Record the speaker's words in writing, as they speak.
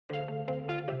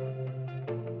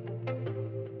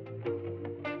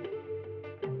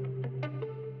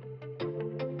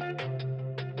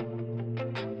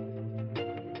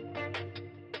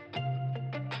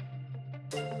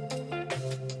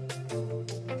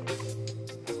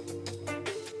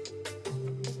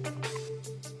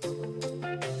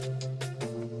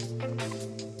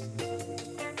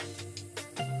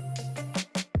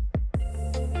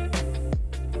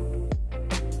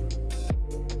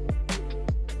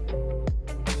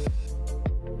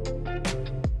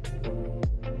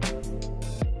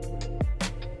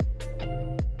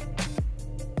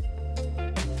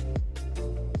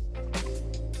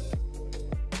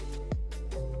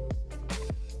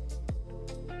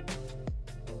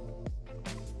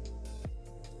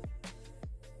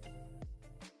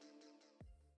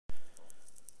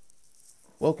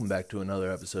Welcome back to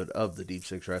another episode of the Deep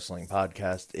Six Wrestling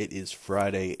Podcast. It is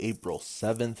Friday, April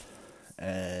 7th,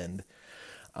 and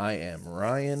I am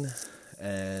Ryan,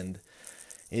 and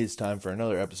it is time for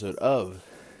another episode of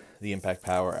the Impact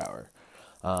Power Hour.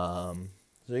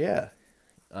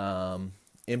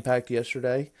 Impact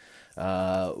yesterday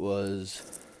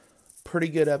was a pretty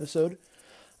good episode.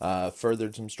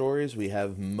 Furthered some stories. We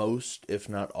have most, if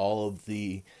not all, of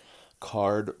the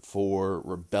card for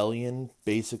Rebellion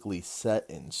basically set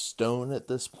in stone at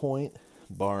this point,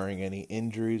 barring any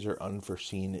injuries or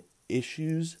unforeseen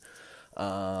issues.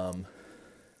 Moving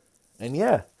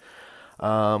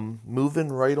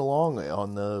right along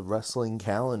on the wrestling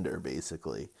calendar,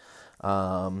 basically.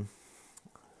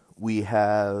 We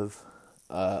have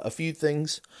a few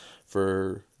things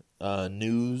for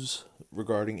news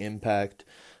regarding Impact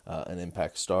and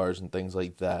Impact stars and things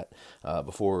like that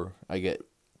before I get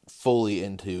fully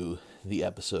into the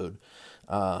episode.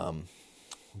 So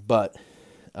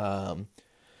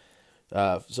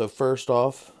first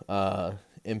off,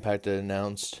 Impact had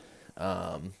announced,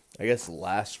 I guess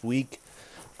last week,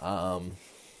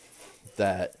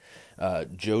 that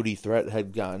Jody Threat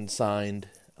had gotten signed.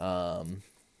 And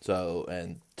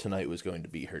tonight was going to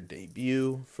be her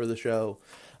debut for the show,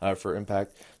 for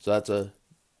Impact. So that's a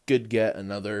good get,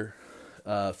 another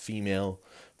female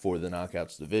for the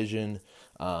Knockouts division.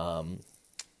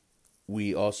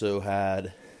 We also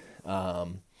had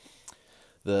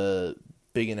the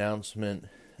big announcement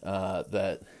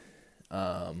that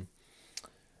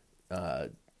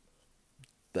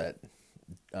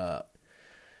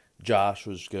Josh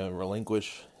was going to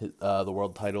relinquish the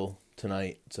world title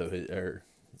tonight,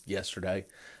 yesterday.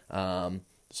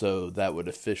 So that would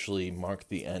officially mark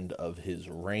the end of his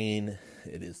reign.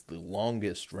 It is the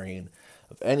longest reign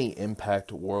of any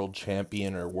Impact world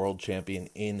champion or world champion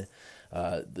in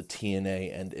the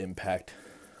TNA and Impact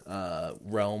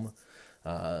realm.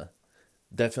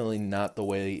 Definitely not the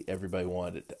way everybody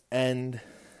wanted it to end.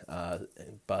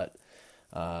 But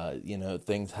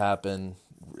things happen,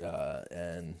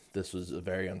 and this was a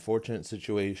very unfortunate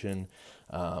situation.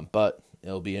 But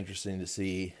it'll be interesting to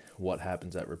see what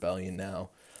happens at Rebellion now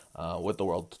with the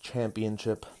World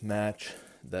Championship match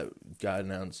that got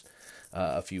announced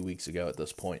a few weeks ago at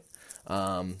this point.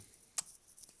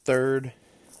 Third,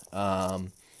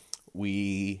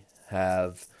 we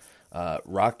have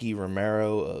Rocky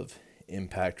Romero of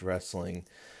Impact Wrestling,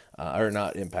 or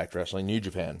not Impact Wrestling, New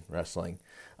Japan Wrestling.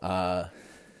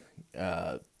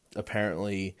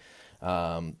 Apparently,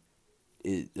 according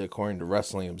to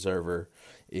Wrestling Observer,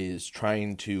 is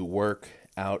trying to work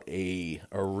out a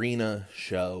arena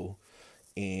show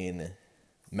in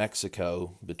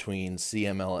Mexico between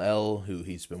CMLL, who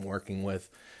he's been working with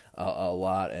a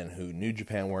lot, and who New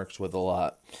Japan works with a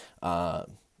lot.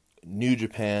 New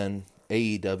Japan,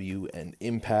 AEW, and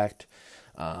Impact.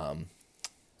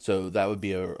 So that would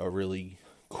be a really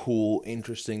cool,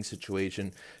 interesting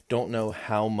situation. Don't know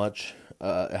how much,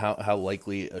 how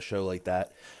likely a show like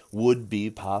that would be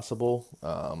possible.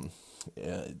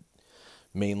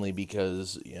 Mainly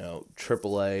because,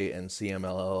 AAA and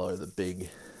CMLL are the big,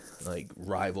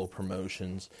 rival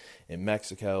promotions in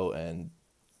Mexico, and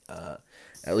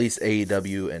at least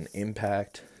AEW and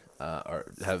Impact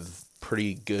have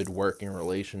pretty good working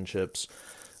relationships.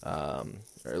 Or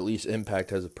at least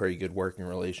Impact has a pretty good working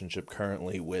relationship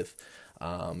currently with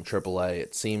AAA.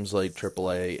 It seems like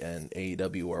AAA and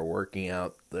AEW are working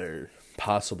out their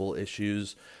possible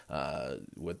issues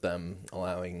with them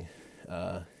allowing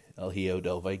El Hijo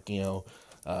del Vikingo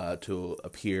to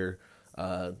appear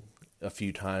a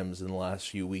few times in the last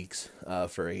few weeks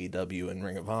for AEW and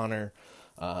Ring of Honor.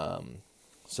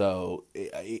 So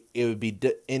it would be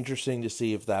interesting to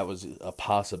see if that was a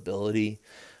possibility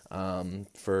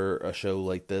for a show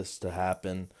like this to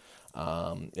happen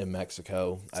in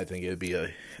Mexico. I think it would be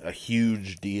a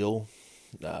huge deal,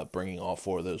 bringing all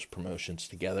four of those promotions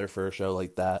together for a show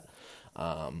like that.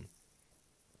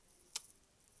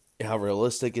 How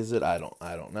realistic is it? I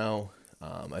don't know.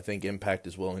 I think Impact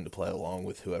is willing to play along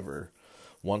with whoever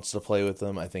wants to play with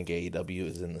them. I think AEW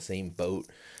is in the same boat.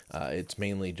 It's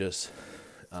mainly just,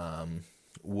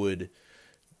 would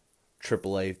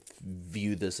AAA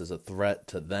view this as a threat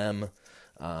to them,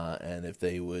 and if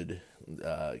they would,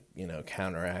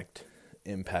 counteract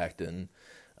Impact and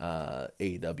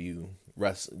AEW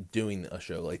doing a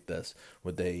show like this,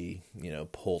 would they,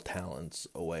 pull talents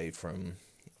away from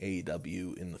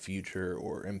AEW in the future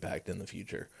or Impact in the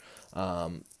future?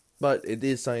 But it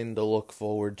is something to look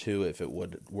forward to if it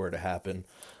were to happen.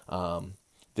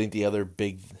 think the other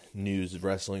big news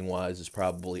wrestling-wise is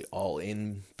probably All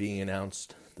In being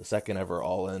announced, the second ever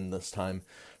All In this time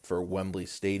for Wembley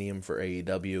Stadium for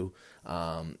AEW.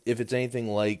 If it's anything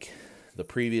like the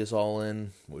previous All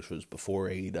In, which was before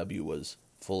AEW was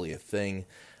fully a thing,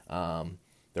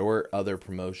 there were other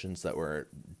promotions that were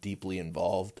deeply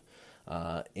involved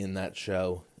in that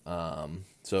show.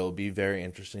 So it'll be very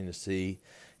interesting to see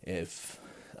if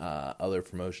other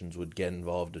promotions would get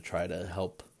involved to try to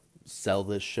help sell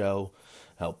this show,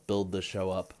 help build the show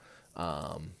up.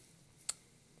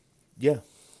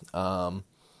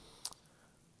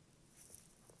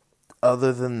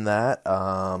 Other than that,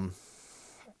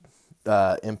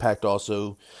 Impact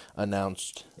also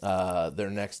announced their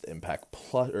next Impact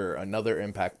Plus, or another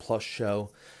Impact Plus show,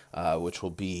 which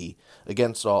will be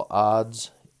Against All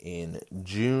Odds in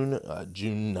June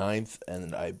 9th,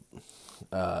 and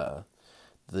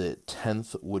the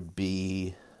 10th would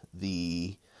be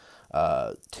the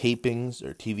tapings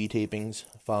or TV tapings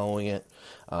following it,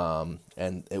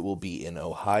 and it will be in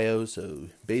Ohio. So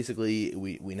basically,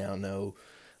 we now know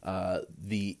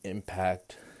the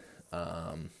Impact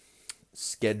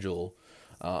schedule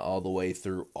all the way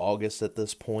through August at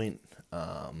this point.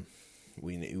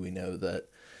 We know that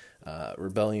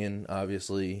Rebellion,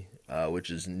 obviously, which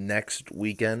is next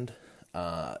weekend,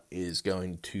 is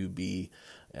going to be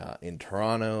in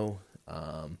Toronto.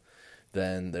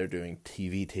 Then they're doing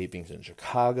TV tapings in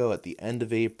Chicago at the end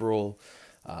of April.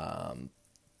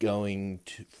 Going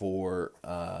for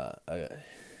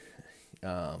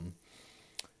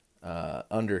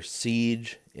Under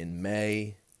Siege in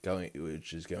May,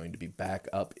 which is going to be back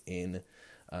up in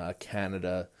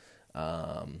Canada,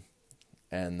 and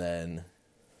then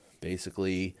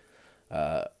basically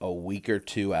a week or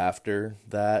two after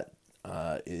that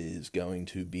is going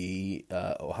to be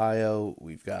Ohio.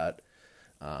 We've got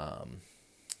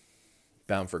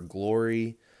Bound for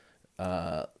Glory,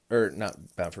 or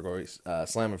not Bound for Glory,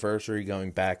 Slammiversary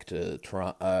going back to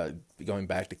going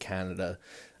back to Canada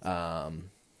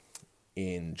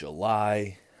in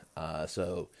July.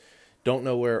 So don't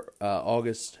know where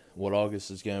what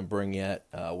August is going to bring yet.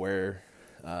 Where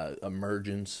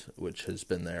Emergence, which has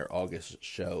been their August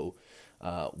show,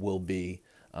 will be.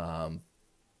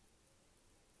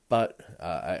 But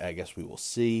I guess we will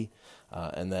see.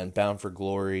 And then Bound for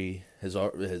Glory has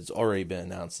already been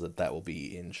announced that will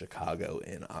be in Chicago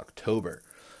in October.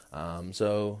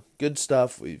 So good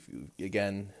stuff. We've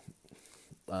again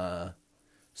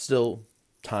still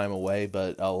time away,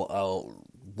 but a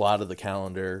lot of the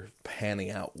calendar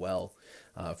panning out well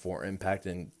for Impact,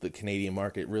 and the Canadian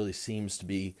market really seems to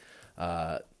be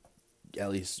at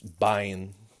least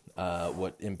buying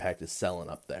what Impact is selling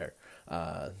up there.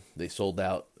 They sold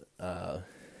out the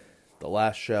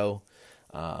last show,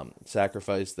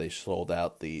 Sacrifice. They sold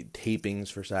out the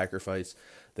tapings for Sacrifice.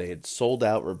 They had sold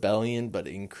out Rebellion, but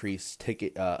increased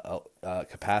ticket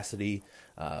capacity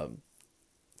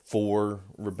for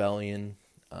Rebellion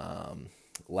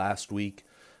last week,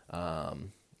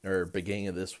 or beginning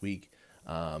of this week.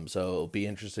 So it'll be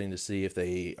interesting to see if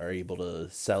they are able to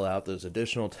sell out those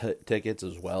additional tickets,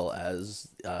 as well as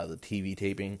the TV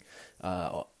taping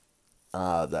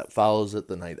that follows it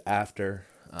the night after.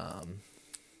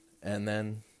 And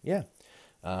then,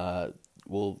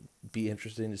 will be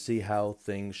interesting to see how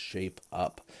things shape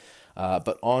up.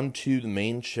 But on to the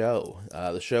main show.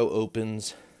 The show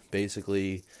opens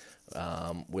basically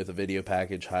with a video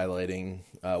package highlighting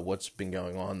what's been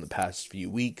going on the past few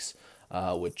weeks,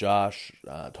 with Josh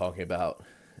talking about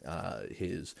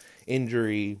his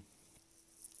injury,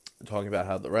 talking about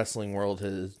how the wrestling world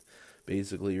has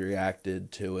basically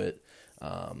reacted to it.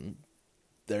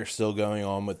 They're still going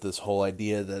on with this whole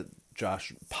idea that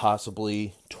Josh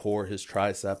possibly tore his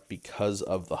tricep because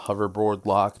of the hoverboard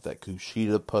lock that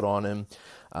Kushida put on him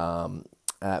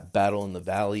at Battle in the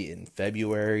Valley in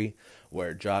February,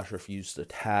 where Josh refused to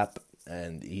tap,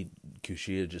 and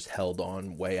Kushida just held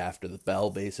on way after the bell,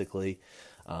 basically.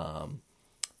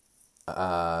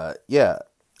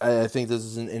 I think this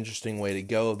is an interesting way to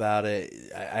go about it.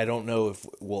 I don't know if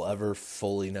we'll ever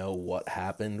fully know what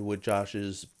happened with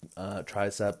Josh's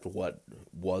tricep, what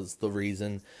was the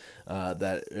reason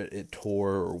that it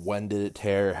tore, or when did it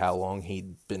tear, how long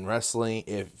he'd been wrestling,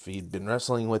 if he'd been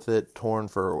wrestling with it torn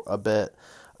for a bit,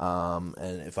 and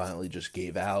it finally just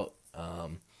gave out.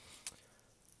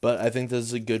 But I think this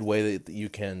is a good way that you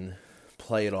can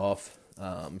play it off,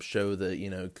 show that,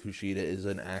 Kushida is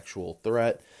an actual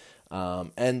threat.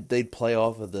 And they'd play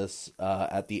off of this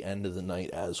at the end of the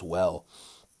night as well.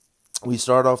 We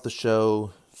start off the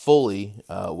show fully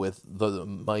with the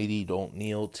Mighty Don't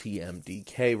Kneel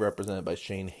TMDK, represented by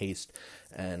Shane Haste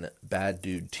and Bad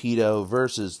Dude Tito,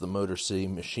 versus the Motor City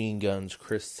Machine Guns,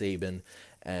 Chris Sabin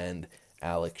and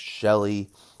Alex Shelley.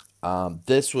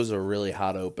 This was a really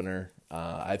hot opener.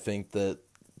 I think that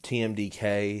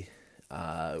TMDK,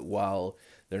 while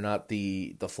they're not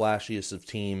the flashiest of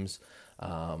teams,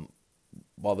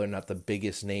 while they're not the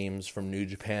biggest names from New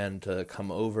Japan to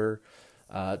come over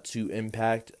to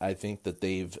Impact, I think that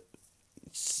they've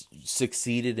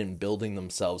succeeded in building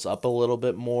themselves up a little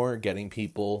bit more, getting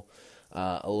people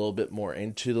a little bit more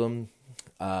into them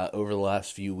over the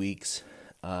last few weeks.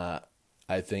 I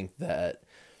think that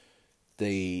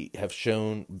they have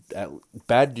shown,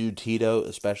 Bad Dude Tito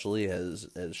especially has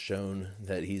shown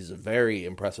that he's a very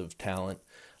impressive talent.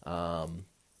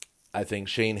 I think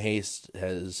Shane Haste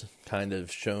has kind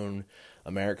of shown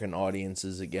American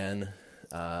audiences again,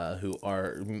 who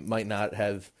might not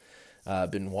have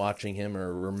been watching him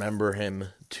or remember him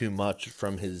too much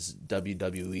from his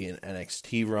WWE and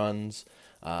NXT runs,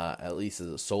 at least as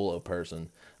a solo person,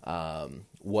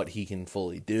 what he can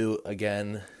fully do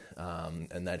again,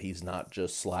 and that he's not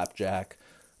just slapjack,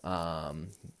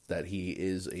 that he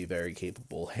is a very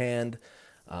capable hand.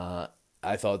 I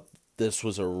thought this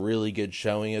was a really good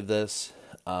showing of this.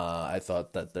 I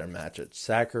thought that their match at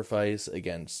Sacrifice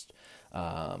against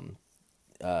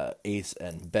Ace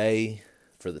and Bay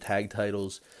for the tag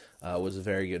titles was a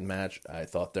very good match. I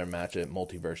thought their match at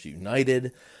Multiverse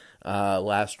United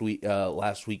last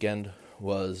weekend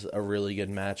was a really good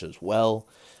match as well.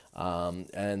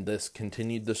 And this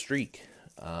continued the streak.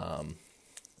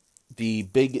 The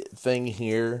big thing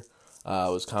here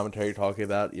was commentary talking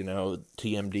about,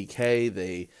 TMDK.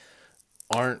 They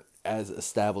aren't as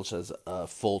established as a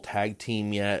full tag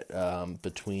team yet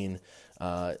between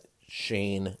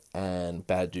Shane and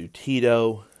Bad Dude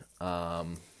Tito.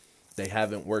 They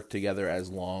haven't worked together as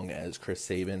long as Chris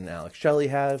Sabin and Alex Shelley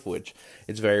have, which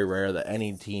it's very rare that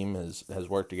any team has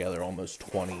worked together almost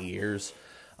 20 years.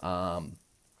 But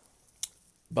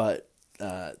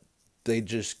they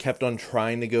just kept on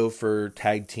trying to go for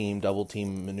tag team, double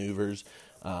team maneuvers,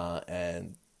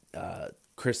 and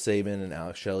Chris Sabin and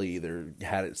Alex Shelley either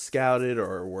had it scouted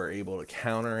or were able to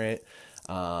counter it,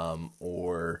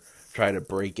 or try to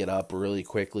break it up really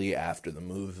quickly after the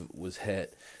move was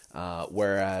hit.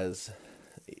 Whereas,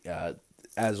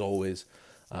 as always,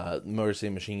 Motor City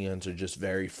Machine Guns are just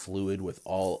very fluid with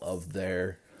all of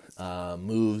their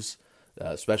moves,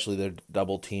 especially their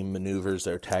double team maneuvers,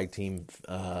 their tag team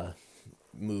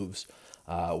moves,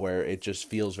 where it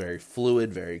just feels very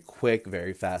fluid, very quick,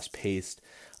 very fast paced,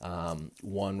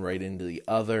 one right into the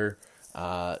other,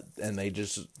 and they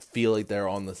just feel like they're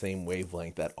on the same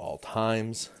wavelength at all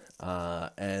times.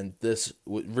 And this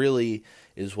really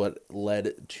is what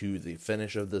led to the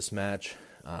finish of this match.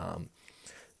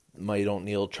 Mighty Don't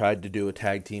Kneel tried to do a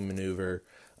tag team maneuver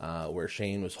where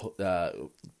Shane was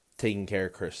taking care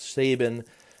of Chris Sabin,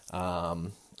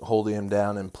 holding him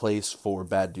down in place for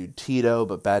Bad Dude Tito,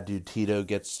 but Bad Dude Tito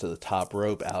gets to the top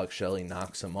rope. Alex Shelley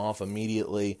knocks him off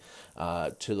immediately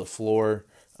to the floor,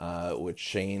 which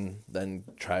Shane then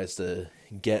tries to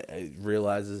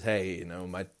realizes, hey,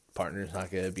 my partner's not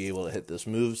going to be able to hit this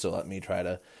move, so let me try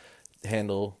to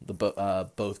handle the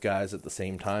both guys at the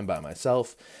same time by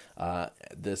myself.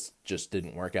 This just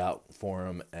didn't work out for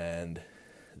him, and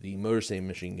the Motor City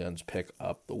Machine Guns pick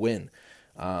up the win.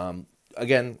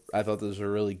 Again, I thought this was a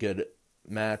really good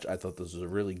match. I thought this was a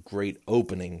really great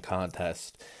opening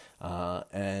contest,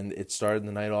 and it started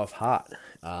the night off hot.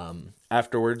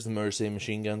 Afterwards, the Motor City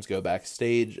Machine Guns go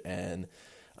backstage and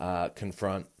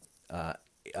confront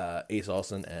Ace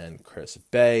Austin and Chris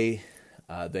Bay.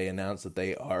 They announce that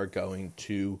they are going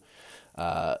to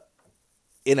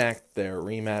enact their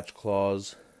rematch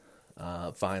clause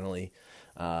finally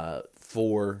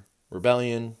for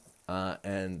Rebellion,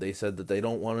 and they said that they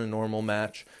don't want a normal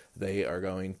match. They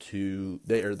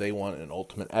want an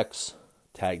Ultimate X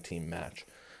tag team match.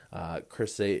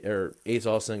 Ace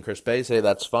Austin and Chris Bay say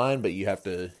that's fine, but you have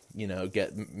to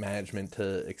get management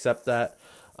to accept that.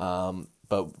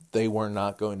 But they were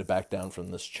not going to back down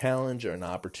from this challenge or an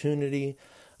opportunity.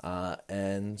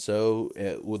 And so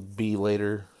it would be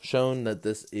later shown that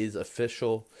this is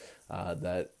official,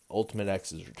 that Ultimate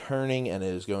X is returning, and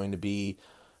it is going to be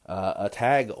a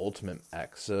tag Ultimate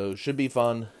X. So should be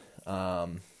fun,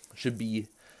 should be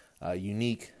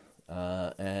unique,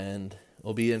 and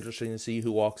it'll be interesting to see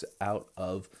who walks out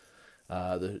of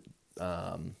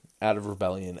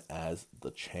Rebellion as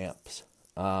the champs.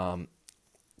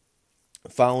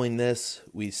 Following this,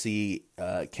 we see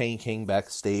Kane King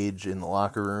backstage in the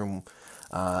locker room,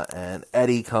 and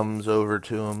Eddie comes over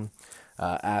to him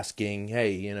asking,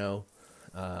 hey,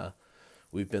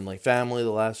 we've been like family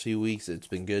the last few weeks. It's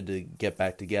been good to get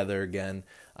back together again.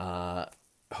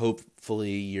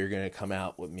 Hopefully you're going to come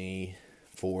out with me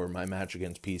for my match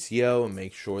against PCO and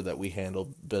make sure that we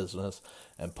handle business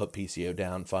and put PCO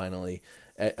down finally.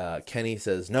 Kenny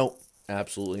says, nope,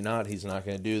 absolutely not. He's not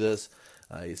going to do this.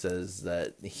 He says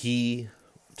that he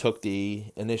took the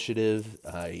initiative.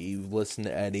 He listened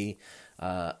to Eddie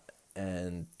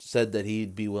and said that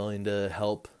he'd be willing to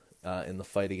help in the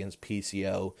fight against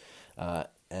PCO.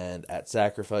 And at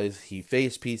Sacrifice, he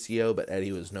faced PCO, but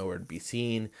Eddie was nowhere to be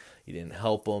seen. He didn't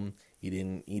help him. He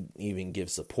didn't even give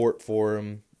support for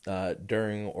him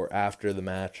during or after the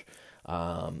match.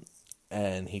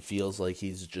 And he feels like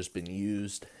he's just been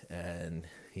used. And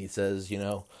he says,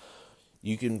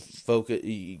 you can focus,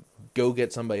 go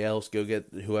get somebody else, go get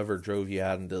whoever drove you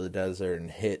out into the desert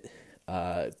and hit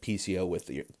PCO with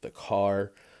the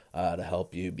car to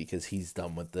help you, because he's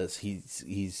done with this.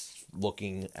 He's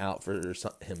looking out for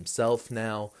himself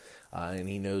now, and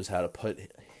he knows how to put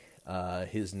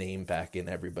his name back in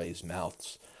everybody's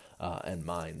mouths and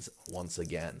minds once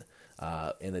again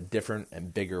in a different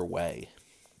and bigger way.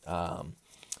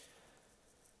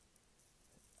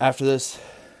 After this,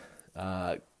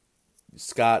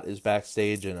 Scott is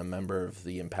backstage, and a member of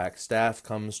the Impact staff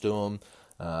comes to him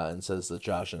and says that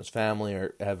Josh and his family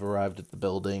have arrived at the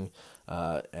building.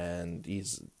 And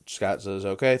Scott says,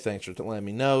 "Okay, thanks for letting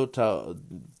me know.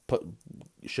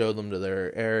 Show them to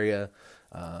their area,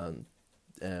 and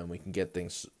we can get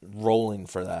things rolling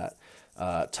for that."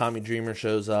 Tommy Dreamer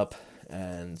shows up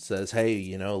and says,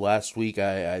 "Hey, last week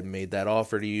I made that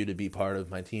offer to you to be part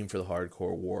of my team for the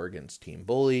Hardcore War against Team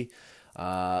Bully.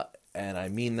 And I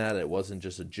mean that. It wasn't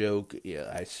just a joke.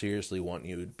 Yeah, I seriously want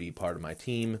you to be part of my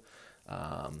team."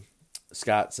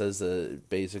 Scott says that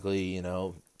basically,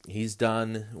 he's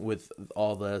done with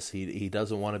all this. He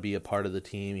doesn't want to be a part of the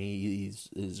team.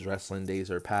 His wrestling days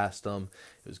are past him.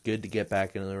 It was good to get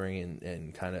back into the ring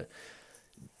and kind of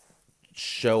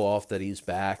show off that he's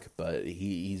back, but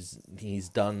he's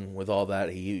done with all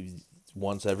that. He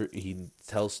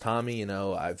tells Tommy,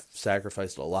 I've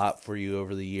sacrificed a lot for you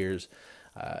over the years.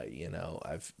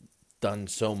 I've done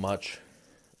so much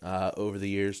over the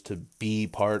years to be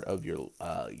part of your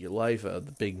life,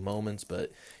 the big moments,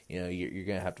 but you're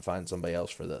gonna have to find somebody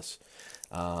else for this.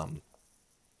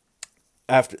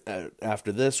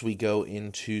 After this, we go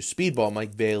into Speedball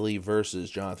Mike Bailey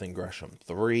versus Jonathan Gresham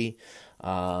 3.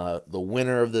 The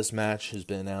winner of this match has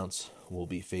been announced. Will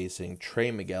be facing Trey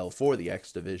Miguel for the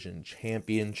X Division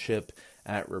Championship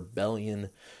at Rebellion.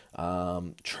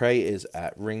 Trey is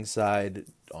at ringside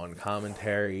on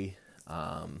commentary,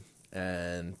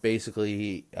 and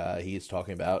basically he's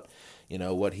talking about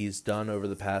what he's done over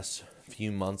the past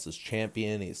few months as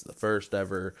champion. He's the first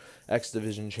ever X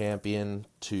Division champion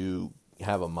to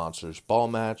have a Monsters Ball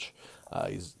match.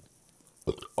 He's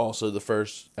also the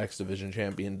first X Division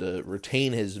champion to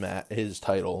retain his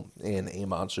title in a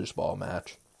Monsters Ball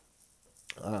match.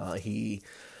 He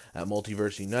at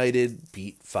Multiverse United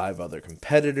beat 5 other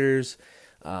competitors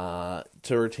to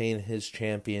retain his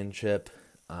championship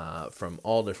from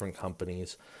all different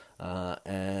companies.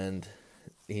 And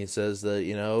he says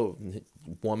that,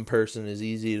 one person is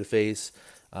easy to face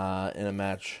in a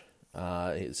match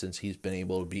since he's been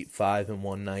able to beat 5 in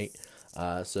one night.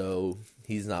 So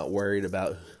he's not worried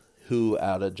about who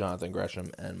out of Jonathan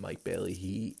Gresham and Mike Bailey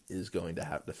he is going to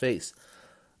have to face.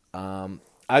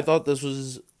 I thought this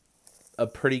was a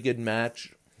pretty good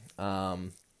match. I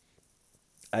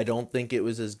don't think it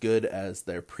was as good as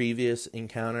their previous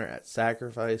encounter at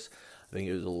Sacrifice. I think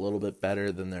it was a little bit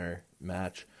better than their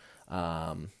match,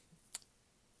 their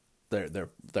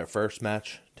first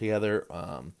match together.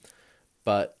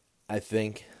 But I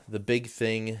think the big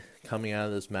thing coming out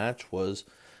of this match was,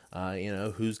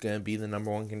 who's going to be the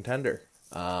number one contender.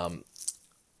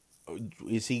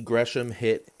 You see Gresham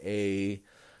hit a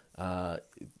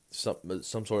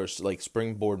some sort of like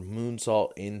springboard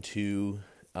moonsault into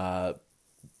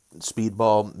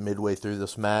Speedball midway through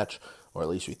this match, or at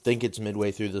least we think it's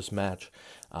midway through this match.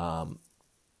 The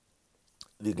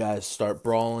guys start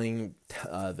brawling.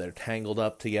 They're tangled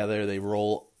up together. They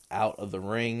roll out of the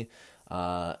ring,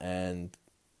 and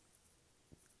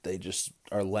they just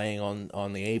are laying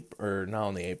on the apron, or not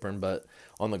on the apron, but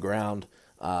on the ground.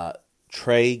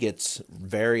 Trey gets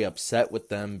very upset with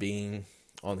them being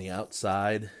on the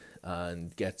outside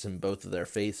and gets in both of their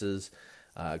faces.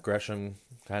 Gresham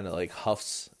kind of like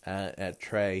huffs at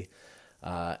Trey,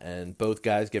 and both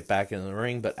guys get back into the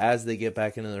ring. But as they get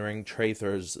back into the ring, Trey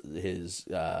throws his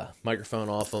microphone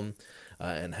off him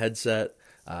and headset,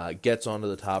 gets onto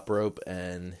the top rope,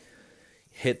 and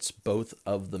hits both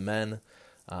of the men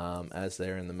as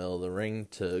they're in the middle of the ring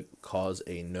to cause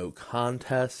a no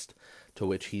contest, to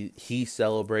which he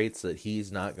celebrates that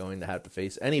he's not going to have to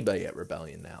face anybody at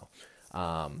Rebellion now.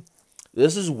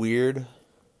 This is weird,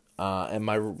 and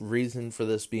my reason for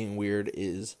this being weird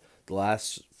is the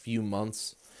last few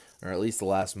months, or at least the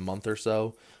last month or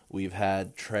so, we've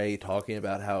had Trey talking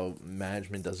about how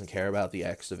management doesn't care about the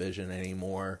X Division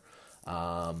anymore.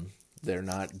 They're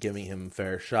not giving him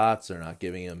fair shots. They're not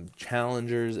giving him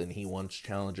challengers, and he wants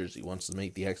challengers. He wants to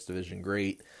make the X Division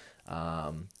great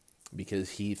because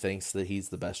he thinks that he's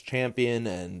the best champion,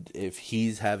 and if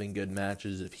he's having good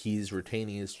matches, if he's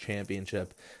retaining his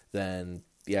championship, then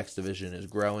the X Division is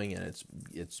growing, and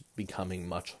it's becoming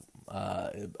much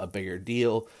a bigger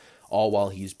deal, all while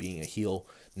he's being a heel.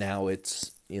 Now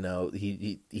it's,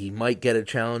 he might get a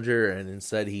challenger, and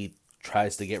instead he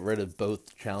tries to get rid of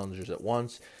both challengers at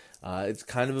once. It's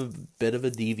kind of a bit of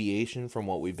a deviation from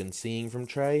what we've been seeing from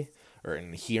Trey, or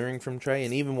hearing from Trey,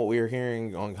 and even what we were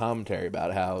hearing on commentary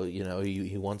about how,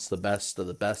 he wants the best of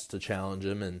the best to challenge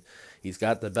him, and he's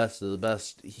got the best of the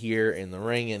best here in the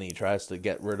ring, and he tries to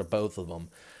get rid of both of them.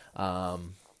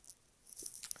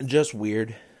 Just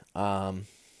weird.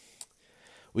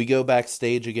 We go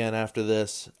backstage again after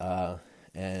this,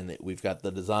 and we've got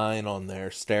the Design on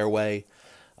their stairway,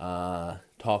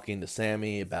 talking to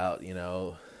Sammy about,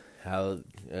 how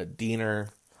Diener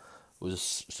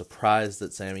was surprised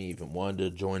that Sammy even wanted to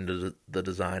join the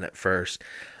Design at first,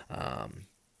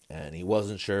 and he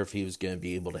wasn't sure if he was going to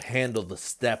be able to handle the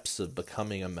steps of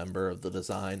becoming a member of the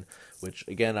Design, which,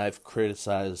 again, I've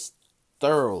criticized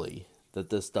thoroughly that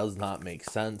this does not make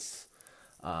sense,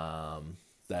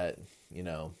 that,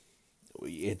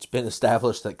 it's been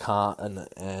established that Khan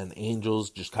and Angels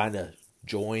just kind of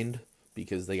joined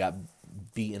because they got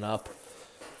beaten up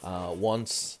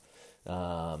once,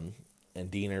 and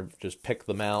Diener just picked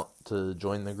them out to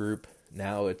join the group.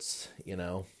 Now it's,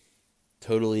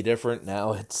 totally different.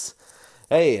 Now it's,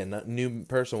 hey, a new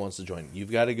person wants to join.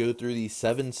 You've got to go through these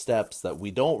 7 steps that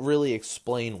we don't really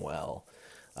explain well.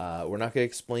 We're not going to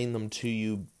explain them to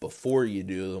you before you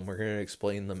do them. We're going to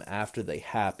explain them after they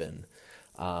happen.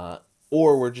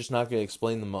 Or we're just not going to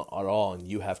explain them at all, and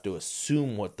you have to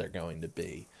assume what they're going to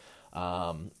be.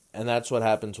 And that's what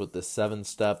happens with this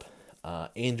 7-step.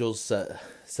 Angels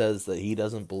says that he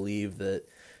doesn't believe that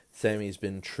Sammy's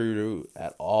been true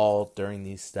at all during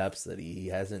these steps, that he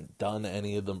hasn't done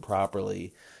any of them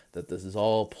properly, that this is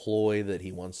all ploy, that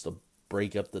he wants to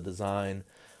break up the Design.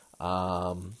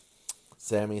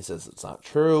 Sammy says it's not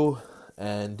true,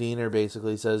 and Diener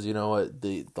basically says, you know what,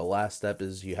 the last step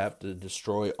is you have to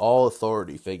destroy all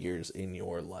authority figures in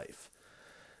your life.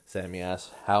 Sammy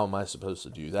asks, how am I supposed to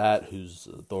do that? Who's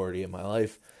the authority in my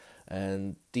life?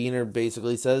 And Diener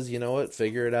basically says, you know what,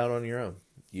 figure it out on your own.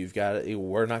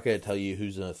 We're not going to tell you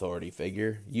who's an authority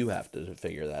figure. You have to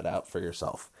figure that out for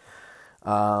yourself.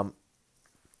 I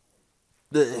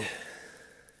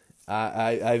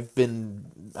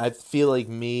feel like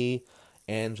me,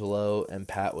 Angelo, and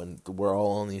Pat, when we're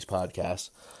all on these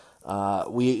podcasts,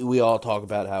 we all talk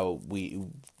about how we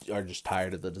are just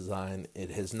tired of the Design.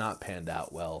 It has not panned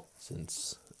out well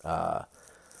since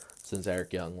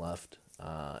Eric Young left.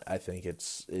 I think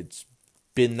it's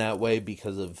been that way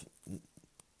because of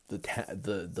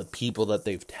the people that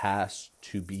they've tasked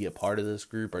to be a part of this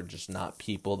group are just not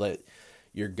people that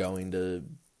you're going to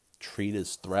treat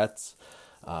as threats.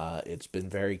 It's been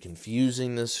very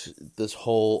confusing, this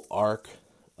whole arc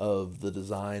of the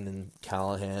Design and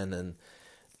Callahan, and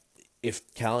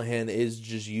if Callahan is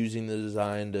just using the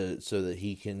Design so that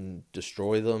he can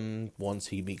destroy them once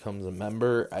he becomes a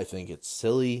member, I think it's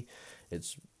silly.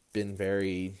 It's been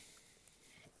very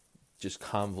just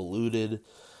convoluted.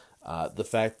 The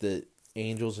fact that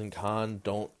Angels and Khan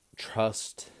don't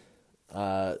trust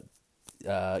Callahan,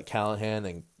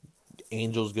 and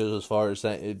Angels goes as far as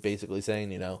basically saying,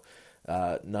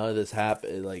 none of this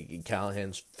happened. Like,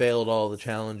 Callahan's failed all the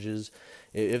challenges.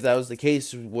 If that was the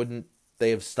case, wouldn't they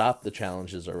have stopped the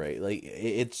challenges already? Like,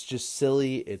 it's just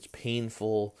silly. It's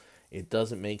painful. It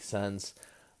doesn't make sense.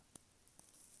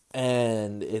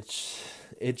 And it's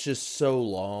just so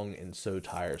long and so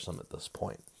tiresome at this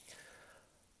point.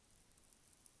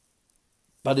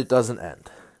 But it doesn't end.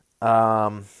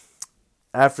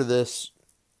 After this,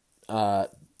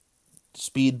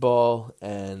 Speedball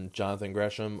and Jonathan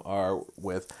Gresham are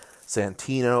with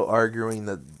Santino, arguing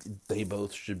that they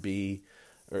both should be,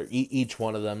 or each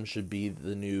one of them should be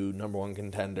the new number 1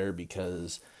 contender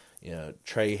because,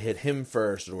 Trey hit him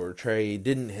first or Trey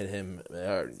didn't hit him.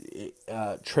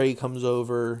 Trey comes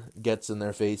over, gets in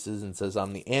their faces and says,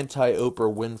 I'm the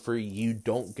anti-Oprah Winfrey. You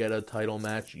don't get a title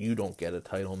match. You don't get a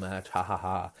title match. Ha ha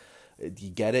ha. You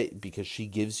get it? Because she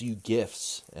gives you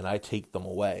gifts and I take them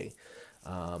away.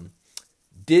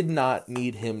 Did not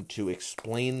need him to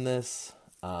explain this.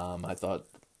 I thought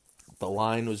the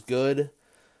line was good,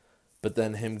 but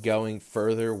then him going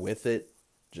further with it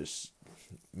just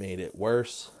made it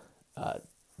worse.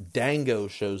 Dango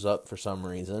shows up for some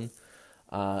reason.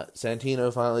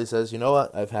 Santino finally says, you know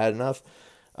what, I've had enough.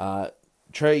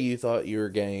 Trey, you thought you were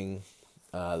getting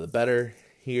the better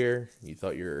here. You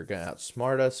thought you were going to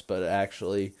outsmart us, but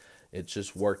actually it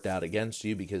just worked out against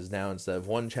you because now instead of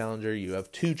one challenger, you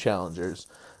have two challengers.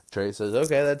 Trey says,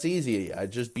 okay, that's easy. I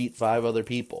just beat 5 other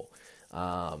people.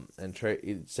 And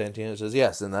Santino says,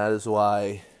 yes, and that is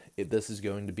why this is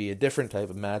going to be a different type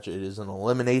of match. It is an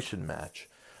elimination match.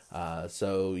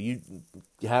 So you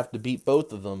have to beat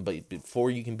both of them, but before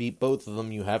you can beat both of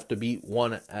them, you have to beat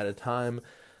one at a time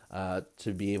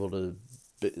to be able to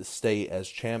stay as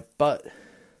champ. But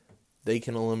they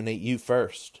can eliminate you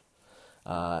first,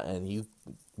 and you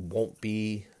won't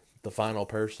be the final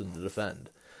person to defend.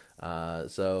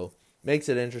 So makes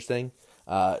it interesting.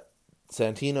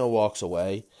 Santino walks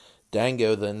away.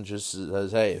 Dango then just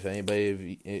says, hey, if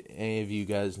any of you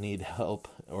guys need help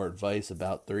or advice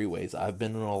about 3-ways, I've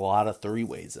been in a lot of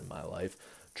 3-ways in my life.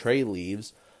 Trey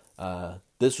leaves.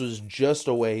 This was just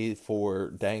a way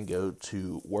for Dango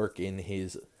to work in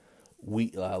his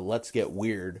let's get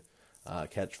weird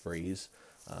catchphrase.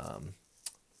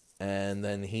 And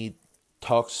then he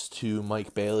talks to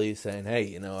Mike Bailey saying,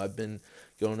 hey, I've been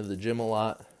going to the gym a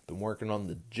lot, been working on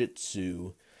the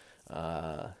jitsu.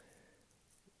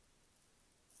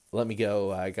 Let me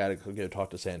go. I gotta go talk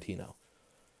to Santino.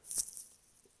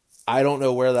 I don't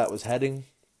know where that was heading.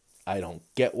 I don't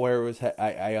get where it was.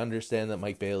 I understand that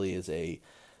Mike Bailey is a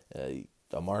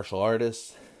martial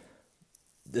artist.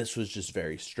 This was just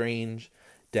very strange.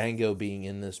 Dango being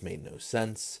in this made no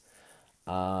sense.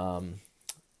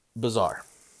 Bizarre.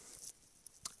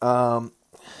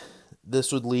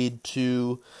 This would lead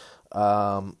to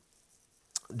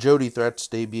Jody Threat's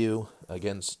debut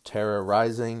against Terra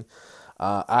Rising.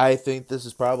 I think this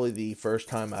is probably the first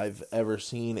time I've ever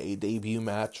seen a debut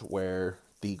match where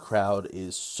the crowd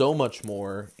is so much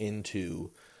more into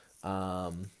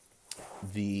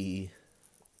the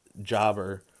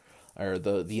jobber or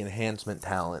the enhancement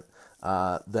talent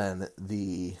than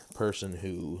the person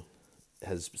who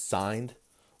has signed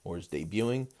or is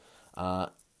debuting.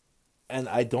 And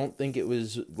I don't think it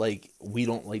was like we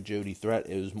don't like Jody Threat.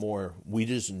 It was more we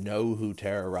just know who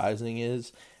Terra Rising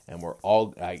is, and we're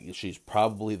all. She's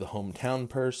probably the hometown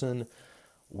person.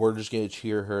 We're just gonna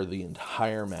cheer her the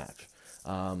entire match.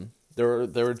 There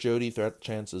were Jody Threat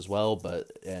chants as well,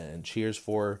 and cheers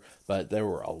for her, but there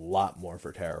were a lot more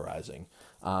for Terra Rising.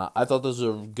 I thought this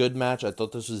was a good match. I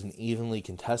thought this was an evenly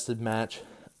contested match,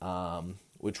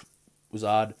 which was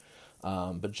odd.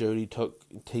 But Jody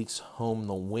takes home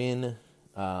the win.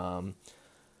 I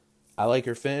like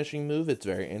her finishing move. It's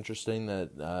very interesting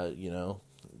that,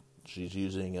 she's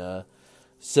using a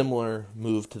similar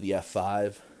move to the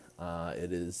F5.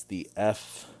 It is the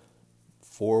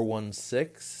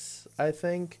F416, I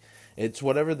think. It's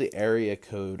whatever the area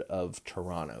code of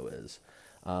Toronto is,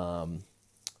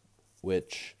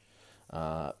 which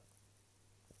I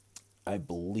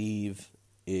believe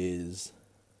is...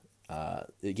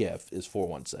 is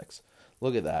 416.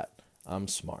 Look at that. I'm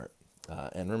smart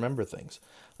and remember things.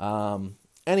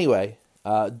 Anyway,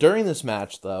 during this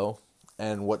match, though,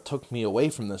 and what took me away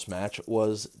from this match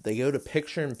was they go to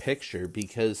picture-in-picture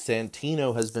because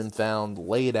Santino has been found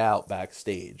laid out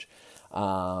backstage.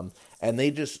 And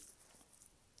they just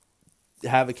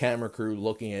have a camera crew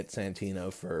looking at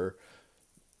Santino for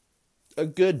a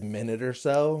good minute or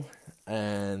so,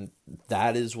 and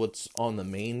that is what's on the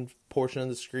main portion of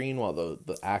the screen, while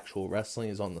the actual wrestling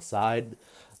is on the side,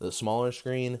 the smaller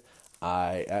screen.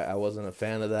 I wasn't a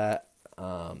fan of that.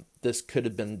 This could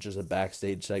have been just a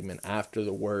backstage segment after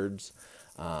the words,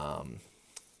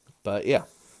 but yeah.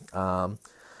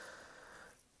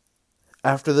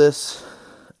 After this,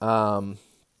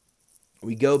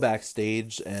 we go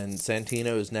backstage, and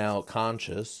Santino is now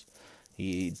conscious.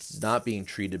 He's not being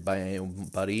treated by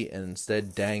anybody, and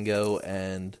instead Dango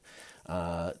and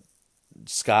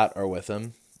Scott are with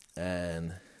him,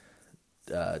 and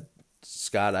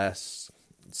Scott asks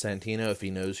Santino if he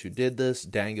knows who did this.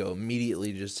 Dango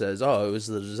immediately just says, oh, it was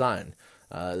the design.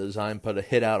 The design put a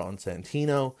hit out on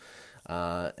Santino,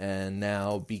 and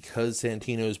now because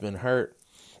Santino's been hurt,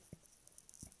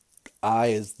 I,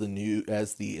 as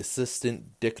the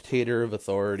assistant dictator of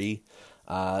authority,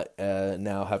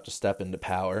 now have to step into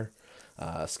power.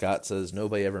 Scott says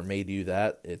nobody ever made you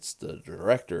that. It's the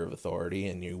director of authority,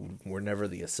 and you were never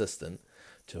the assistant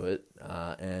to it.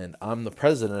 And I'm the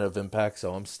president of Impact,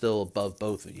 so I'm still above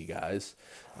both of you guys.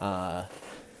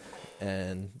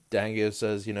 And Dango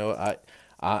says,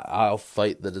 I'll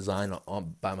fight the design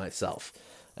by myself.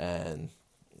 And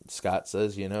Scott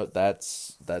says,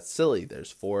 that's silly.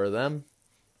 There's 4 of them.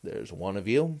 There's 1 of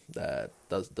you.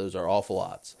 Those are awful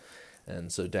odds.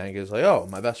 And so Dango's like, oh,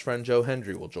 my best friend Joe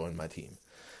Hendry will join my team.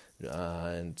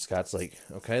 And Scott's like,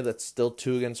 okay, that's still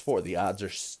 2 against 4. The odds are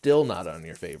still not on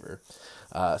your favor.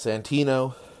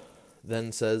 Santino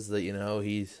then says that,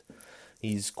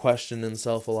 he's questioned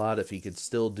himself a lot if he could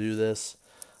still do this.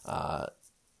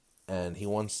 And he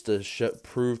wants to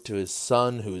prove to his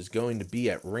son, who is going to be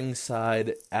at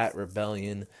ringside at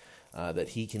Rebellion, that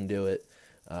he can do it.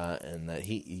 And that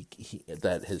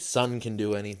that his son can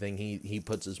do anything he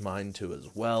puts his mind to as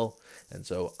well. And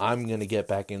so I'm going to get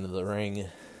back into the ring.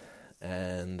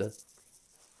 And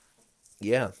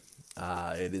yeah,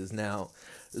 it is now.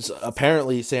 So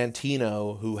apparently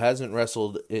Santino, who hasn't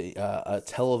wrestled a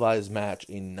televised match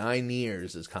in 9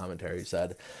 years, as commentary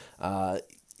said,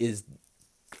 is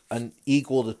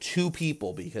equal to 2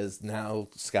 people, because now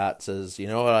Scott says, you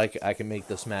know what, I can make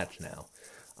this match now.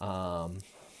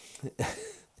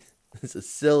 This is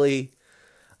silly.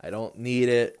 I don't need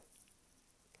it.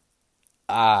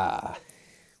 Why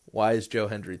is Joe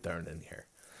Hendry thrown in here?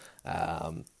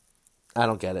 I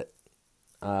don't get it.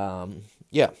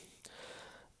 Yeah.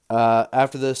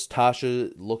 After this,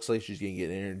 Tasha looks like she's going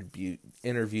to get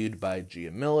interviewed by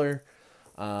Gia Miller.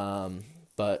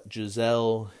 But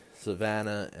Giselle,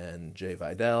 Savannah, and Jay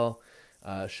Vidal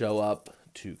show up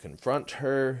to confront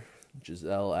her.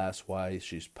 Giselle asks why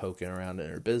she's poking around in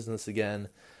her business again.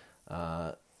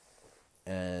 And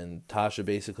Tasha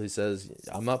basically says,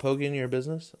 I'm not poking in your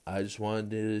business. I just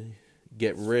wanted to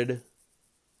get rid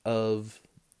of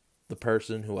the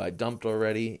person who I dumped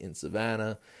already in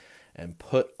Savannah and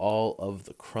put all of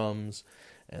the crumbs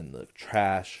and the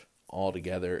trash all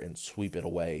together and sweep it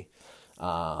away.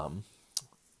 Tasha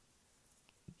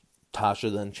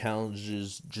then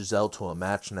challenges Giselle to a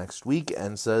match next week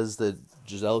and says that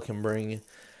Giselle can bring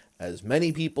as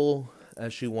many people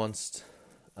as she wants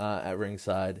at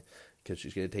ringside, because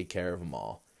she's going to take care of them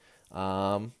all.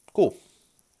 Cool.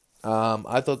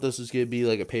 I thought this was going to be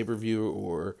like a pay-per-view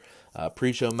or a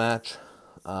pre-show match.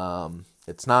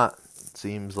 It's not. It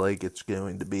seems like it's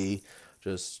going to be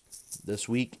just this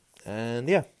week. And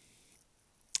yeah.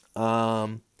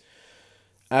 After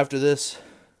this,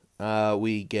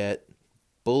 we get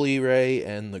Bully Ray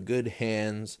and the Good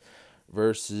Hands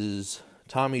versus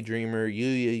Tommy Dreamer,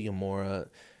 Yuya Uemura,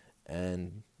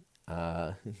 and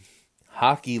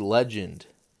hockey legend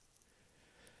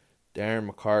Darren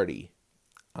McCarty.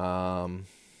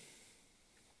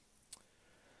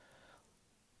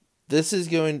 This is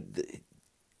going.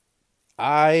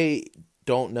 I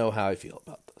don't know how I feel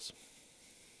about this,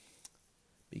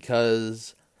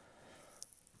 because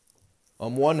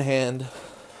on one hand,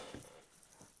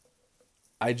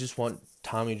 I just want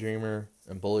Tommy Dreamer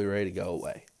and Bully Ray to go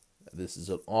away. This is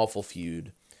an awful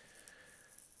feud.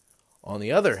 On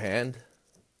the other hand,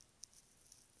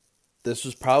 this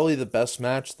was probably the best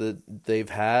match that they've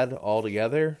had all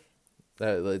together.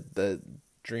 That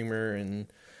Dreamer and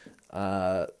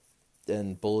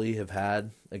Bully have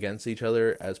had against each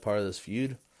other as part of this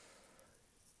feud.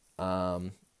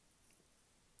 But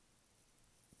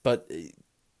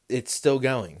it's still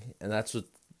going, and that's what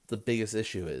the biggest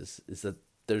issue is that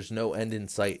there's no end in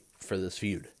sight for this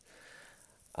feud.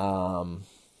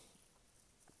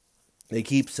 They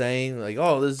keep saying, like,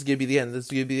 oh, this is going to be the end, this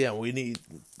is going to be the end, we need...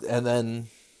 And then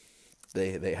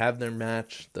they have their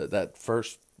match, the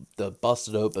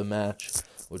busted open match,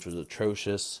 which was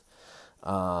atrocious.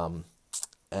 And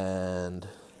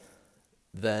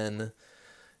then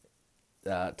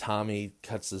Tommy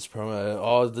cuts this promo,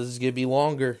 oh, this is going to be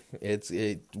longer.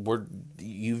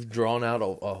 You've drawn out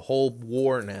a whole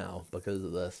war now because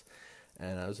of this.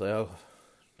 And I was like, oh,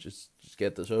 just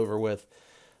get this over with.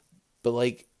 But,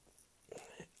 like,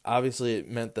 obviously it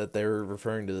meant that they were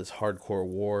referring to this hardcore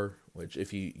war, which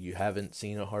if you haven't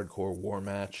seen a hardcore war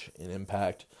match in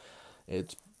Impact,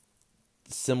 it's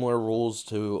similar rules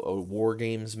to a War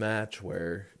Games match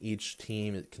where each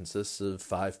team consists of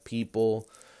 5 people.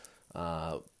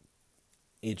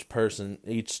 Each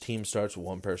team starts with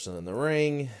 1 person in the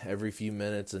ring. Every few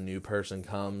minutes a new person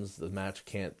comes. The match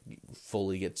can't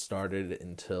fully get started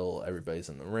until everybody's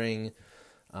in the ring.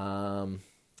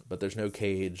 but there's no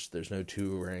cage, there's no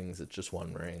 2 rings, it's just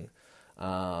 1 ring.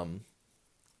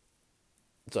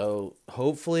 So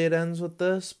hopefully it ends with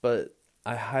this, but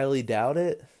I highly doubt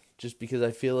it, just because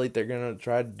I feel like they're going to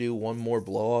try to do one more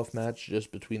blow-off match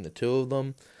just between the 2 of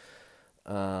them.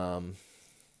 I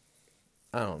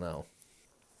don't know.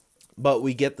 But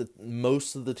we get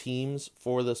most of the teams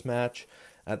for this match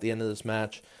at the end of this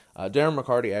match. Darren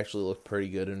McCarty actually looked pretty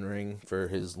good in ring for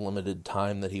his limited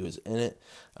time that he was in it.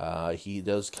 He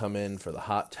does come in for the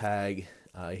hot tag.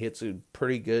 He hits a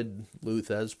pretty good Lou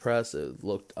Thez press. It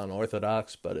looked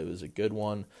unorthodox, but it was a good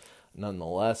one.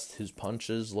 Nonetheless, his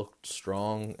punches looked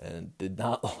strong and did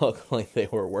not look like they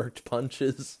were worked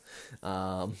punches.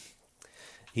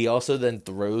 He also then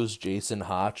throws Jason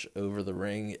Hotch over the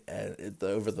ring and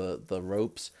over the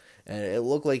ropes, and it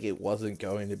looked like it wasn't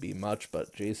going to be much,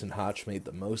 but Jason Hotch made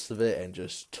the most of it and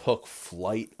just took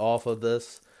flight off of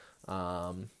this. He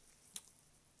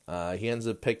ends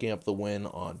up picking up the win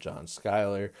on John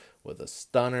Skyler with a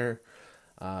stunner.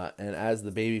 And as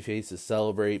the babyfaces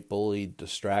celebrate, Bully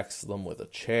distracts them with a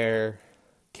chair.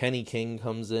 Kenny King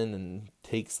comes in and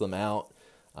takes them out.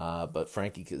 But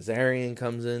Frankie Kazarian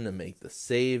comes in to make the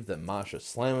save. Then Masha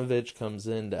Slamovich comes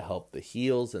in to help the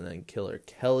heels. And then Killer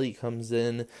Kelly comes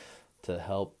in to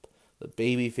help the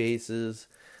babyfaces.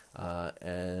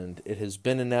 And it has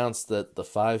been announced that the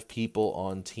 5 people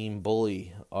on Team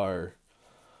Bully are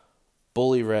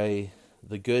Bully Ray,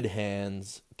 the Good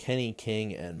Hands, Kenny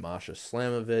King, and Masha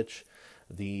Slamovich.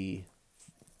 The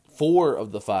 4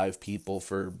 of the 5 people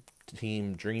for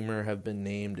Team Dreamer have been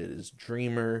named. It is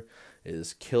Dreamer, it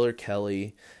is Killer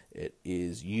Kelly, it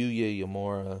is Yuya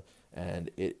Yamura, and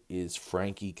it is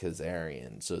Frankie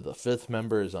Kazarian. So the 5th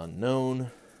member is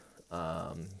unknown.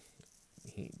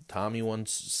 Tommy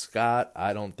wants Scott.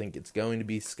 I don't think it's going to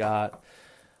be Scott.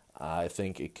 I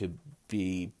think it could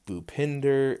be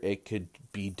Bhupinder. It could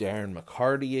be Darren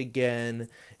McCarty again.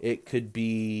 It could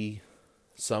be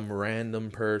some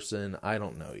random person. I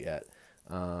don't know yet.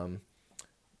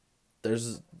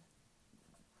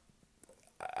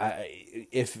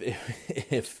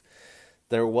 If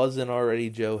there wasn't already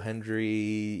Joe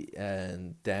Hendry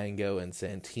and Dango and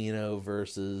Santino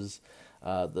versus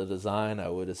the design, I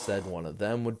would have said one of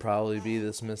them would probably be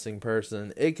this missing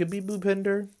person. It could be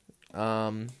Bhupinder.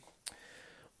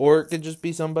 Or it could just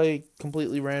be somebody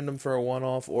completely random for a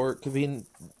one-off, or it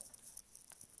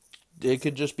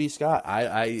could just be Scott.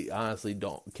 I honestly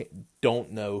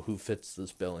don't know who fits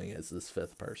this billing as this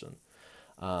 5th person.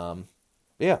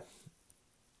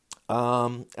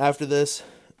 After this,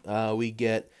 we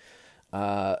get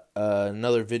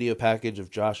another video package of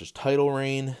Josh's title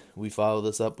reign. We follow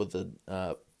this up with a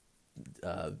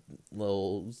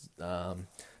little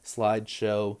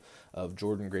slideshow of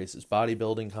Jordan Grace's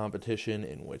bodybuilding competition,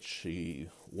 in which she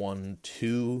won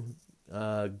 2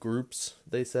 groups,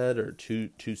 they said, or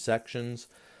two sections.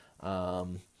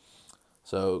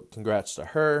 So congrats to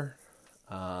her.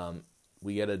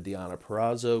 We get a Deonna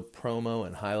Purrazzo promo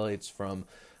and highlights from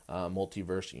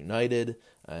Multiverse United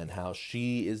and how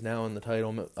she is now in the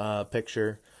title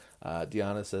picture.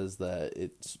 Deonna says that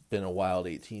it's been a wild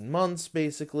 18 months,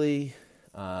 basically.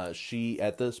 She,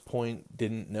 at this point,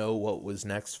 didn't know what was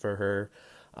next for her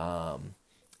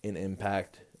in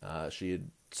Impact. She had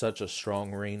such a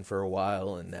strong reign for a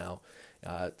while, and now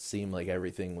it seemed like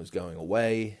everything was going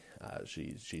away.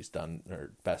 She's done,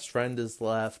 her best friend is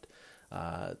left.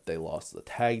 They lost the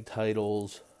tag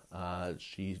titles.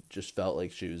 She just felt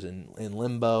like she was in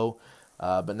limbo.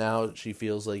 But now she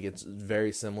feels like it's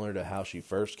very similar to how she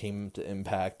first came to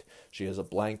Impact. She has a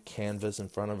blank canvas in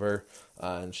front of her,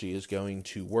 and she is going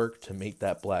to work to make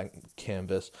that blank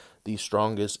canvas the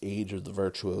strongest age of the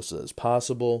Virtuosa as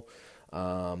possible,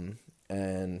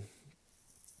 and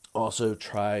also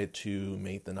try to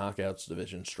make the Knockouts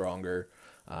division stronger.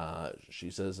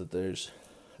 She says that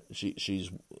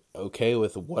she's okay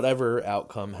with whatever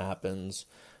outcome happens.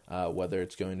 Whether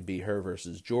it's going to be her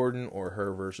versus Jordan or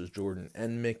her versus Jordan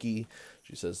and Mickey.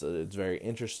 She says that it's very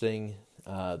interesting,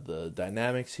 the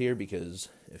dynamics here, because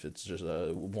if it's just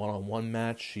a one-on-one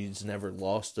match, she's never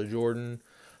lost to Jordan,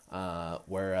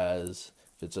 whereas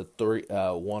if it's a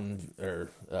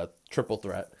triple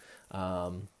threat,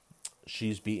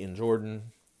 she's beaten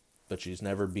Jordan, but she's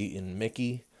never beaten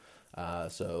Mickey,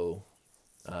 so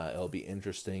it'll be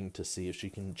interesting to see if she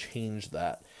can change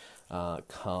that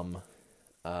come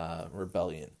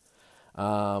Rebellion.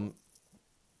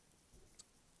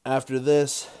 After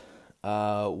this,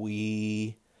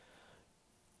 we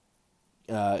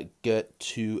get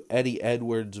to Eddie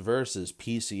Edwards versus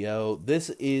PCO. This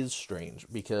is strange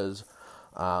because,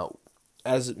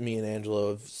 as me and Angelo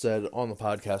have said on the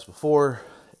podcast before,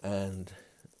 and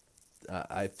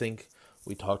I think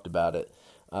we talked about it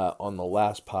on the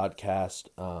last podcast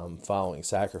following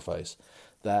Sacrifice,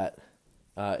 that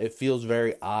it feels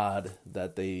very odd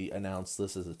that they announced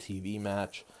this as a TV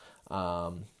match.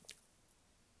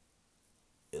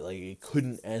 It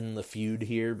couldn't end the feud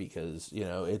here because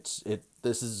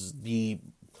this is the,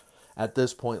 at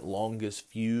this point, longest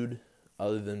feud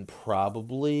other than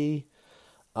probably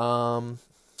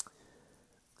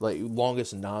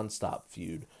longest nonstop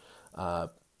feud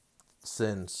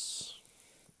since,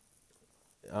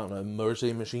 I don't know,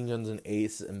 Motor Machine Guns and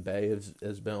Ace and Bay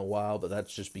has been a while, but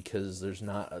that's just because there's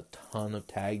not a ton of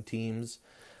tag teams,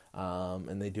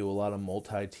 and they do a lot of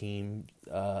multi-team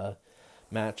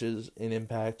matches in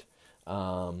Impact.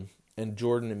 And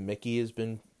Jordan and Mickey has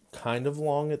been kind of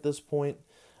long at this point,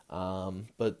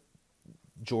 but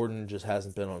Jordan just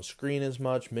hasn't been on screen as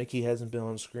much. Mickey hasn't been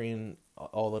on screen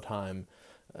all the time.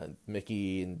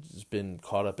 Mickey has been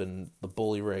caught up in the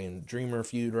Bully Ray and Dreamer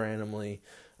feud randomly.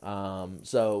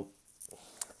 So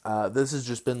this has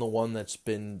just been the one that's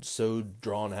been so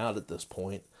drawn out at this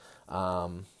point.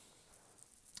 And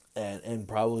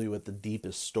probably with the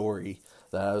deepest story,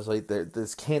 that I was like,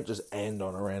 this can't just end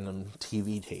on a random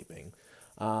TV taping.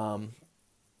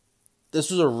 This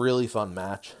was a really fun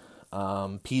match.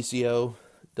 PCO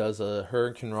does a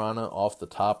Hurricane Rana off the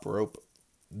top rope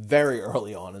very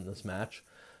early on in this match.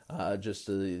 Just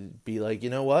to be like, you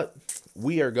know what?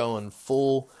 We are going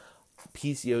full.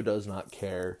 PCO does not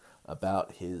care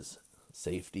about his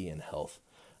safety and health.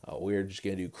 We're just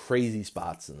going to do crazy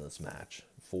spots in this match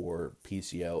for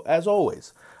PCO, as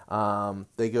always.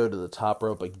 They go to the top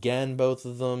rope again, both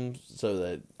of them, so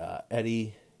that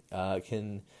Eddie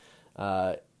can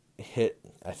hit,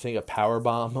 I think, a power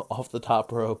bomb off the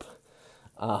top rope.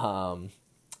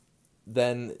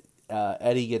 Then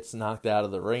Eddie gets knocked out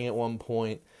of the ring at one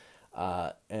point,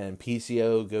 and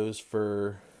PCO goes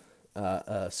for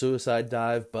a suicide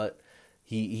dive, but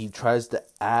he tries to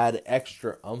add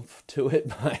extra oomph to it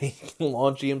by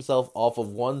launching himself off of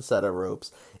one set of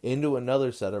ropes into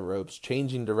another set of ropes,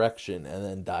 changing direction, and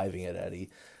then diving at Eddie.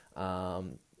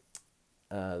 That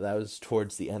was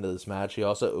towards the end of this match. We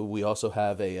also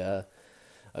have a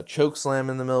choke slam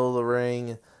in the middle of the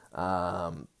ring.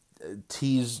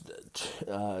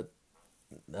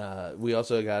 We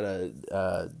also got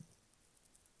a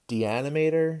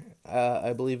deanimator,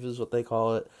 I believe is what they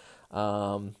call it,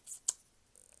 on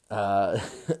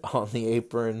the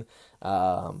apron,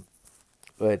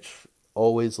 which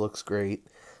always looks great,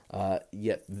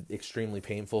 yet extremely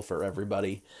painful for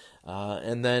everybody.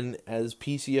 And then as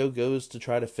PCO goes to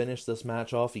try to finish this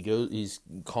match off, he's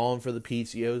calling for the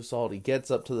PCO assault. He gets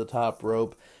up to the top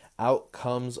rope. Out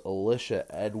comes Alicia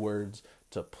Edwards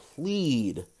to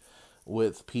plead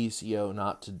with PCO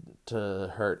not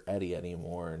to hurt Eddie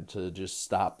anymore and to just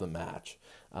stop the match.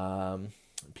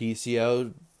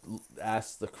 PCO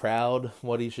asks the crowd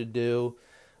what he should do,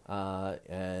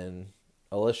 and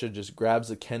Alicia just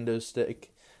grabs a kendo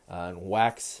stick and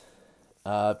whacks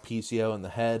PCO in the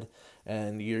head.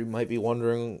 And you might be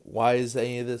wondering, why is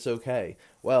any of this okay?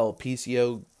 Well,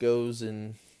 PCO goes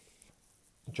and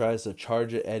tries to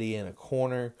charge at Eddie in a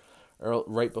corner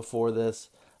right before this.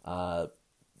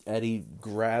 Eddie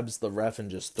grabs the ref and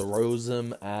just throws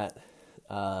him at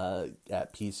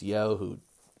PCO, who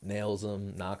nails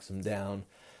him, knocks him down.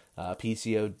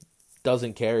 PCO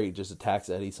doesn't care, he just attacks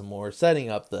Eddie some more, setting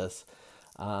up this.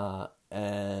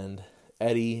 And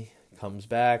Eddie comes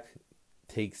back,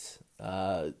 takes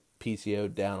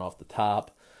PCO down off the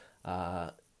top,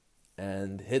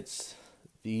 and hits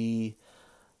the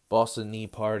Boston Knee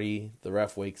Party. The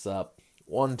ref wakes up.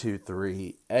 1, 2,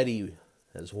 3. Eddie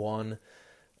has won.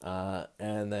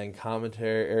 And then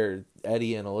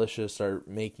Eddie and Alicia start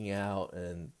making out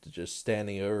and just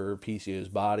standing over PCO's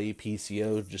body.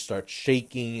 PCO just starts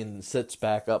shaking and sits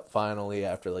back up finally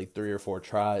after like 3 or 4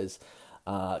 tries.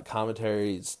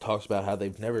 Commentary talks about how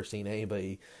they've never seen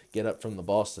anybody get up from the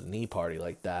Boston Knee Party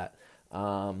like that.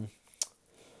 And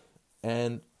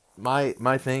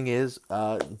my thing is,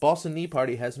 Boston Knee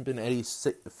Party hasn't been Eddie's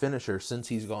finisher since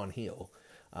he's gone heel.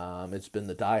 It's been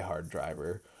the Die Hard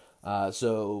driver.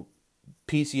 So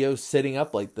PCO sitting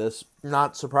up like this,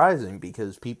 not surprising,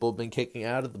 because people have been kicking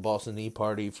out of the Boston Knee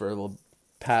Party for the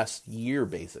past year,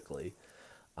 basically.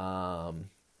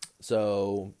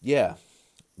 So, yeah,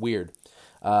 weird.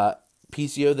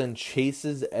 PCO then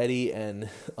chases Eddie and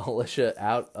Alicia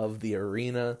out of the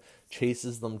arena,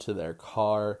 chases them to their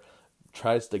car,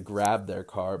 tries to grab their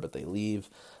car, but they leave.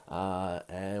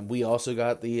 And we also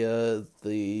got the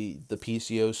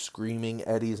PCO screaming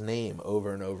Eddie's name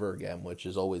over and over again, which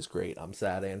is always great. I'm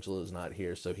sad Angela's not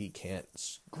here, so he can't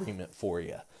scream it for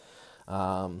you.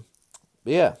 But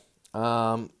yeah,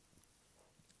 After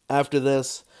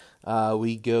this,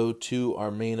 we go to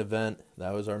our main event.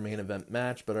 That was our main event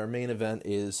match, but our main event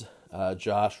is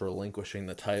Josh relinquishing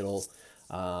the title.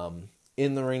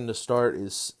 In the ring to start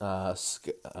is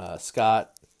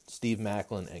Scott, Steve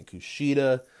Macklin, and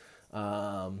Kushida.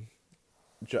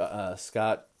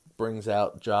 Scott brings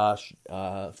out Josh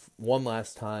one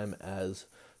last time as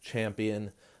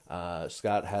champion.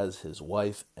 Scott has his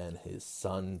wife and his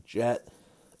son Jet.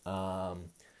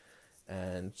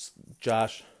 And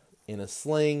Josh in a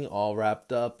sling, all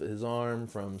wrapped up, his arm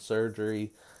from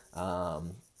surgery,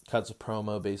 cuts a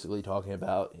promo basically talking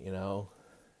about,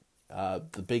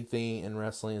 the big thing in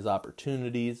wrestling is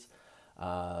opportunities.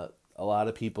 A lot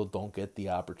of people don't get the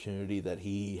opportunity that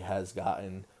he has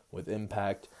gotten with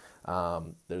Impact.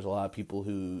 There's a lot of people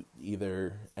who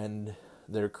either end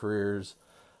their careers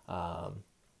a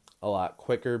lot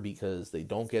quicker because they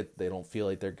don't feel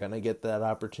like they're gonna get that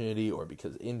opportunity, or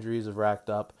because injuries have racked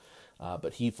up.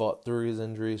 But he fought through his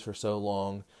injuries for so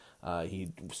long.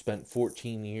 He spent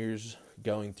 14 years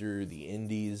going through the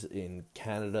indies in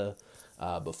Canada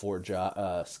before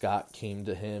Scott came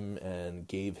to him and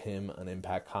gave him an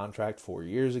Impact contract 4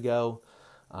 years ago.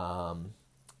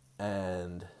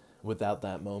 And without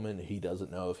that moment, he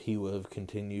doesn't know if he would have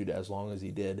continued as long as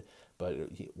he did. But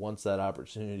once that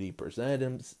opportunity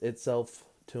presented itself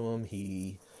to him,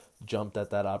 he jumped at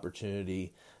that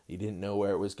opportunity. He didn't know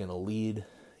where it was going to lead.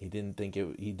 He didn't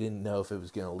know if it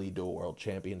was going to lead to a world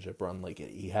championship run like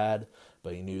he had,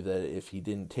 but he knew that if he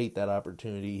didn't take that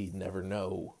opportunity, he'd never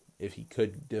know if he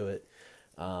could do it.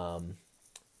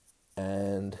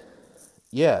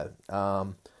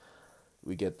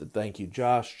 We get the thank you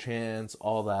Josh chants,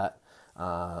 all that.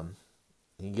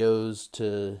 He goes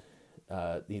to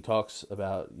he talks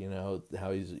about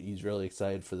how he's really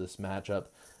excited for this matchup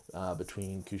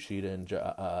between Kushida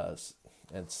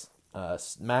and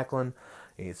Macklin.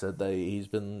 He said that he's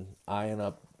been eyeing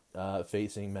up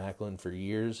facing Macklin for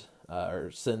years, or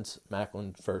since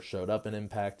Macklin first showed up in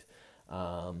Impact,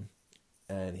 and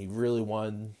he really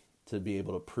wanted to be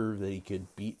able to prove that he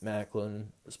could beat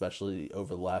Macklin, especially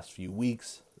over the last few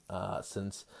weeks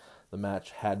since the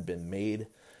match had been made.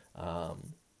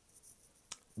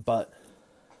 But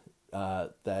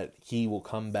that he will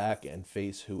come back and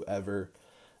face whoever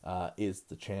is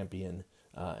the champion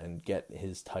and get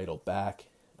his title back.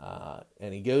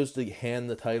 And he goes to hand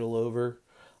the title over,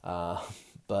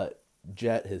 but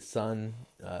Jet, his son,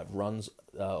 runs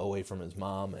away from his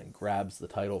mom and grabs the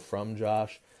title from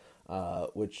Josh,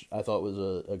 which I thought was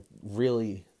a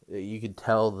really, you could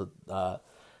tell that,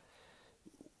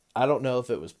 I don't know if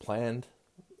it was planned.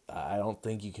 I don't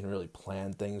think you can really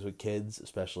plan things with kids,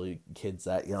 especially kids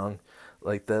that young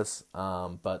like this.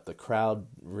 But the crowd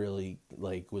really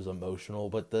was emotional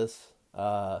with this.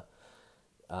 And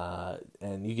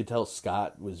you could tell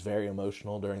Scott was very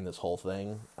emotional during this whole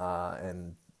thing.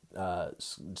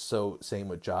 So same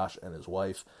with Josh and his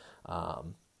wife.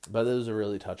 But it was a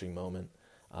really touching moment.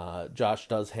 Josh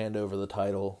does hand over the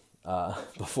title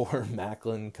before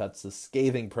Macklin cuts a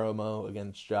scathing promo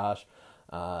against Josh.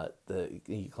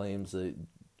 He claims that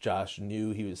Josh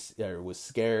knew he was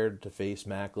scared to face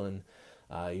Macklin.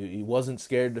 He wasn't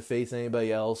scared to face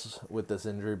anybody else with this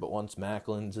injury, but once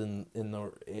Macklin's in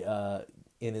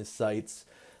his sights,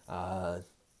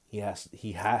 he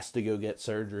has to go get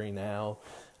surgery now.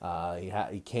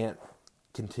 He can't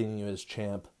continue as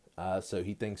champ, so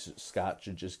he thinks Scott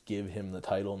should just give him the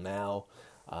title now,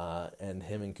 and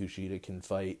him and Kushida can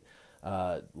fight,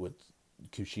 with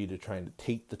Kushida trying to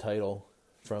take the title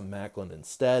from Macklin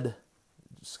instead.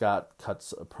 Scott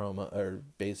cuts a promo, or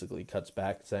basically cuts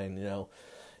back saying,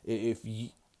 if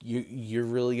you're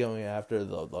really going after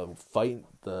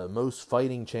the most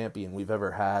fighting champion we've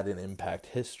ever had in Impact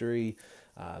history,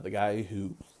 the guy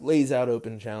who lays out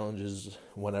open challenges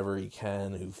whenever he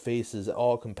can, who faces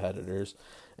all competitors,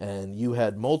 and you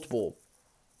had multiple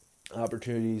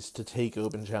opportunities to take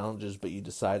open challenges, but you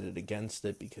decided against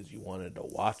it because you wanted to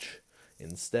watch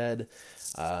instead.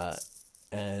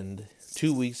 And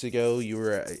 2 weeks ago, you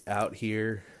were out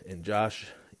here, and Josh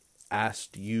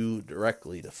asked you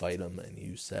directly to fight him, and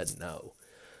you said no.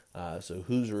 So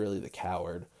who's really the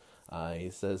coward? He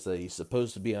says that he's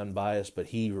supposed to be unbiased, but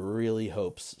he really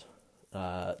hopes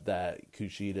that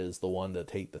Kushida is the one to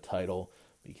take the title,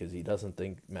 because he doesn't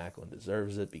think Macklin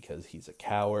deserves it, because he's a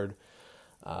coward.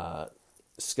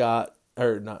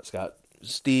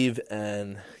 Steve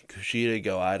and Kushida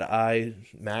go eye to eye.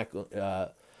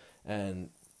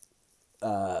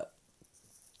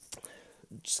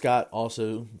 Scott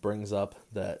also brings up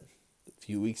that a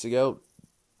few weeks ago,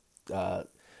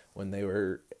 when they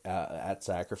were at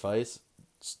Sacrifice,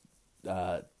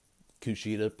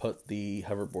 Kushida put the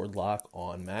hoverboard lock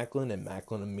on Macklin, and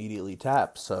Macklin immediately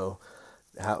tapped. So,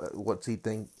 what's he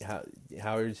think?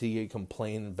 How is he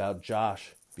complain about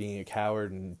Josh being a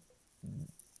coward and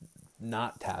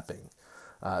not tapping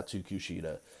to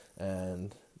Kushida?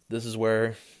 And this is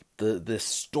where this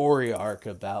story arc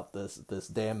about this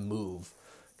damn move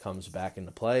comes back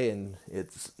into play, and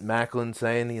it's Macklin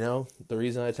saying, the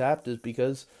reason I tapped is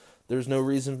because there's no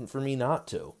reason for me not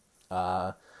to.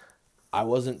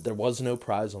 There was no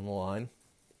prize on the line.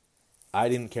 I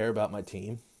didn't care about my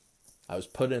team. I was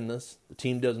put in this. The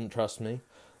team doesn't trust me.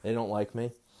 They don't like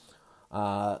me.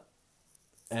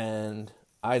 And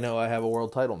I know I have a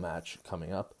world title match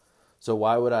coming up. So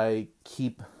why would I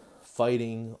keep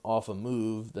fighting off a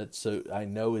move that I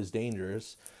know is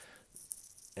dangerous,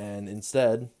 and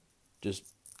instead, just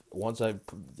once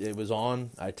it was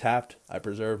on, I tapped, I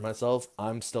preserved myself.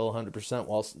 I'm still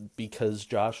 100% because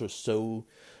Josh was so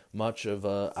much of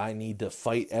I need to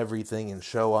fight everything and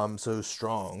show I'm so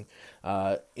strong,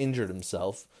 injured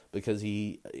himself because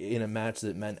he, in a match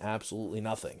that meant absolutely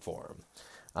nothing for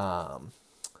him.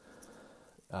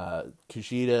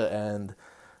 Kushida and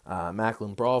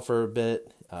Macklin brawl for a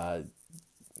bit.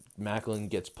 Macklin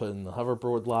gets put in the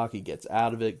hoverboard lock. He gets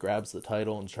out of it, grabs the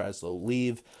title, and tries to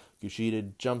leave.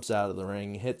 Kushida jumps out of the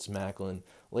ring, hits Macklin,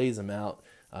 lays him out,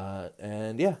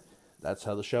 and yeah, that's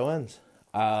how the show ends.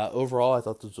 Overall, I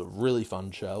thought this was a really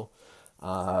fun show.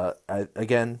 I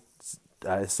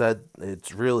said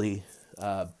it's really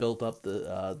built up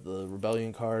the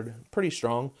Rebellion card pretty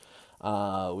strong.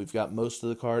 We've got most of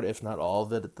the card, if not all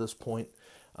of it, at this point.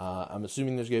 I'm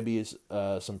assuming there's going to be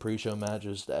some pre-show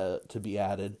matches to be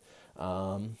added.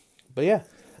 But yeah,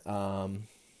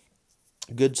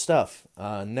 good stuff.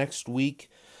 Next week,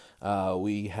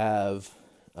 we have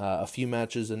a few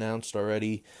matches announced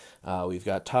already. We've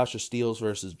got Tasha Steelz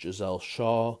versus Giselle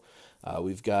Shaw.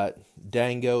 We've got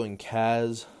Dango and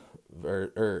Kaz,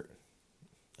 not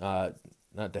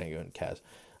Dango and Kaz.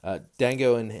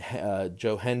 Dango and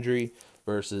Joe Hendry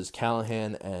versus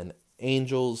Callahan and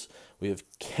Angels. We have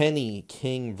Kenny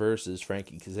King versus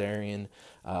Frankie Kazarian,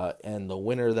 and the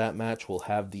winner of that match will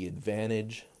have the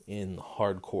advantage in the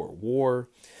Hardcore War.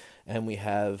 And we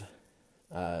have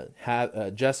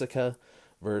Jessica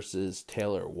versus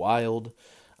Taylor Wilde.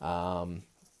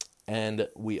 And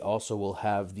we also will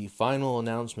have the final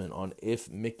announcement on if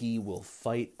Mickey will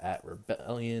fight at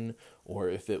Rebellion or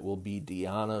if it will be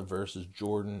Deanna versus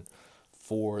Jordan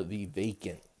for the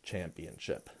vacant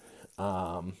championship.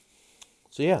 So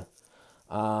yeah,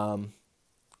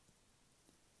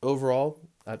 overall,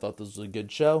 I thought this was a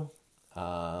good show.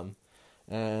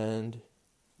 And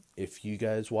if you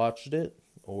guys watched it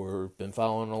or been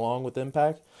following along with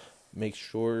Impact, make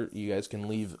sure you guys can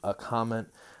leave a comment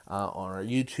on our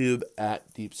YouTube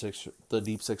at the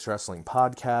Deep Six Wrestling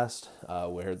Podcast,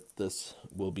 where this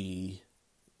will be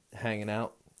hanging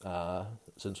out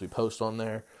since we post on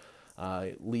there.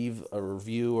 Leave a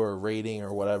review or a rating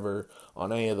or whatever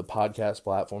on any of the podcast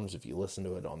platforms if you listen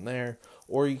to it on there,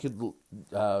 or you could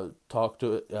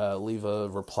leave a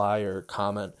reply or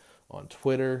comment on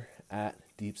Twitter at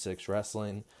Deep Six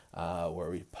Wrestling,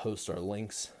 where we post our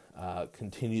links.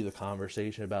 Continue the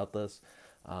conversation about this,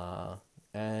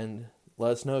 and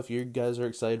let us know if you guys are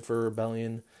excited for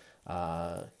Rebellion,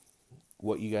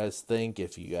 what you guys think,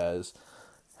 if you guys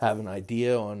have an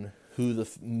idea on who the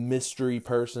mystery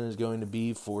person is going to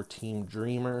be for Team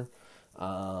Dreamer.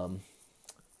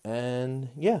 And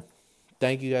yeah,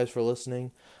 thank you guys for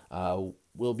listening.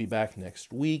 We'll be back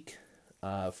next week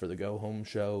for the Go Home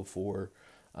show for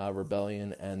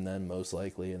Rebellion, and then most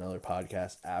likely another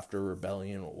podcast after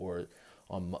Rebellion or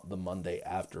on the Monday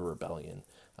after Rebellion.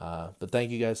 But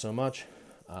thank you guys so much.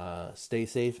 Stay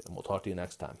safe, and we'll talk to you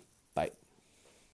next time. Bye.